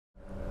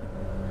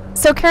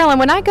So Carolyn,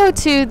 when I go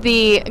to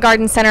the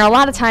garden center, a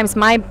lot of times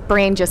my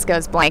brain just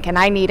goes blank and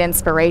I need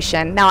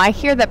inspiration. Now I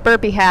hear that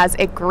Burpee has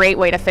a great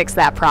way to fix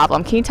that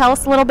problem. Can you tell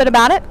us a little bit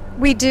about it?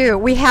 We do.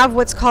 We have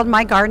what's called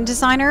My Garden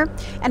Designer,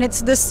 and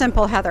it's this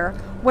simple, Heather.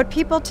 What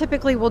people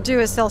typically will do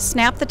is they'll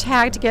snap the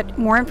tag to get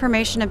more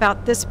information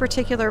about this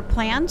particular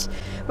plant,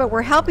 but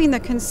we're helping the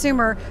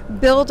consumer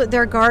build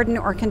their garden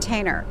or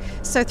container.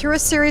 So through a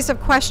series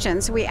of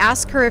questions, we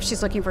ask her if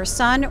she's looking for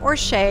sun or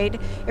shade,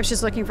 if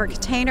she's looking for a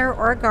container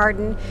or a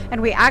garden, and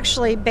we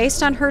actually,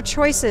 based on her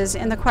choices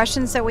in the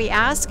questions that we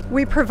ask,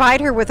 we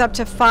provide her with up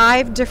to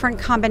 5 different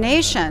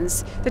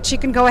combinations that she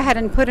can go ahead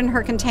and put in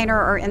her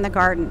container or in the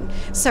garden.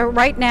 So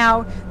right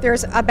now,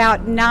 there's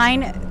about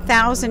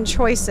 9,000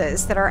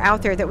 choices that are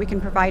out there that we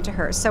can provide to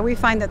her. So we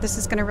find that this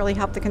is going to really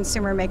help the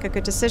consumer make a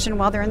good decision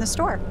while they're in the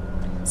store.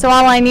 So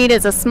all I need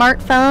is a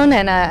smartphone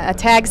and a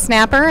tag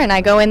snapper, and I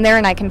go in there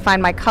and I can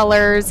find my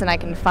colors and I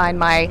can find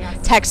my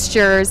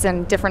textures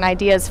and different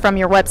ideas from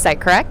your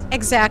website, correct?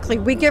 Exactly.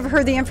 We give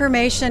her the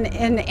information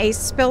in a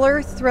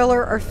spiller,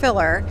 thriller, or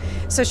filler.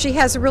 So she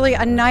has really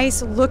a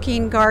nice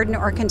looking garden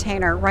or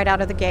container right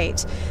out of the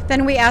gate.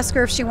 Then we ask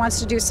her if she wants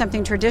to do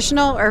something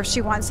traditional or if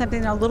she wants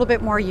something a little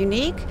bit more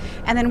unique,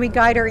 and then we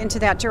guide her into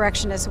that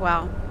direction as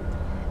well.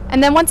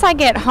 And then once I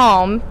get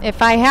home,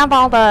 if I have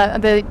all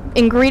the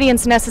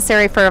ingredients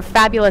necessary for a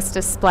fabulous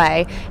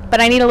display, but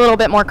I need a little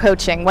bit more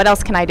coaching, what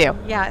else can I do?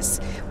 Yes,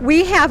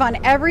 we have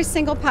on every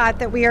single pot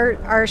that we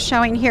are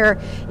showing here,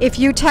 if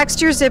you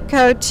text your zip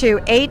code to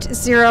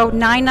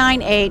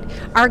 80998,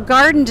 our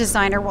garden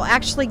designer will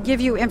actually give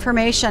you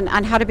information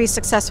on how to be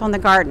successful in the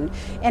garden.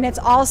 And it's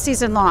all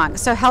season long,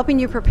 so helping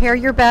you prepare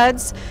your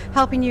beds,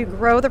 helping you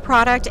grow the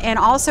product, and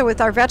also with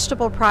our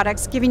vegetable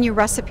products, giving you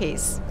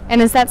recipes.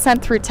 And is that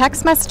sent through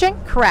text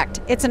messaging? Correct.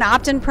 It's an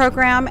opt-in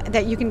program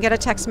that you can get a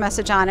text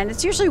message on, and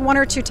it's usually 1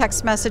 or 2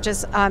 text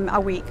messages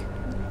a week.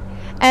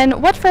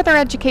 And what further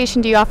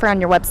education do you offer on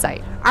your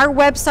website? Our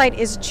website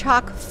is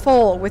chock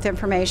full with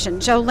information.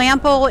 Joe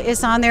Lample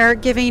is on there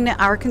giving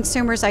our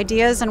consumers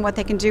ideas on what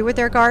they can do with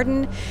their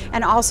garden,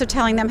 and also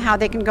telling them how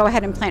they can go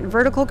ahead and plant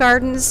vertical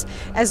gardens,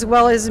 as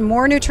well as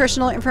more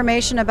nutritional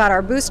information about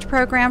our Boost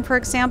program, for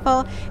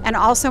example, and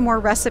also more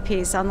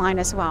recipes online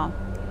as well.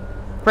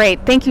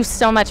 Great. Thank you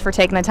so much for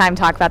taking the time to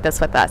talk about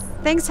this with us.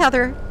 Thanks,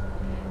 Heather.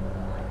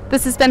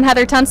 This has been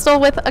Heather Tunstall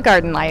with A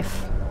Garden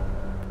Life.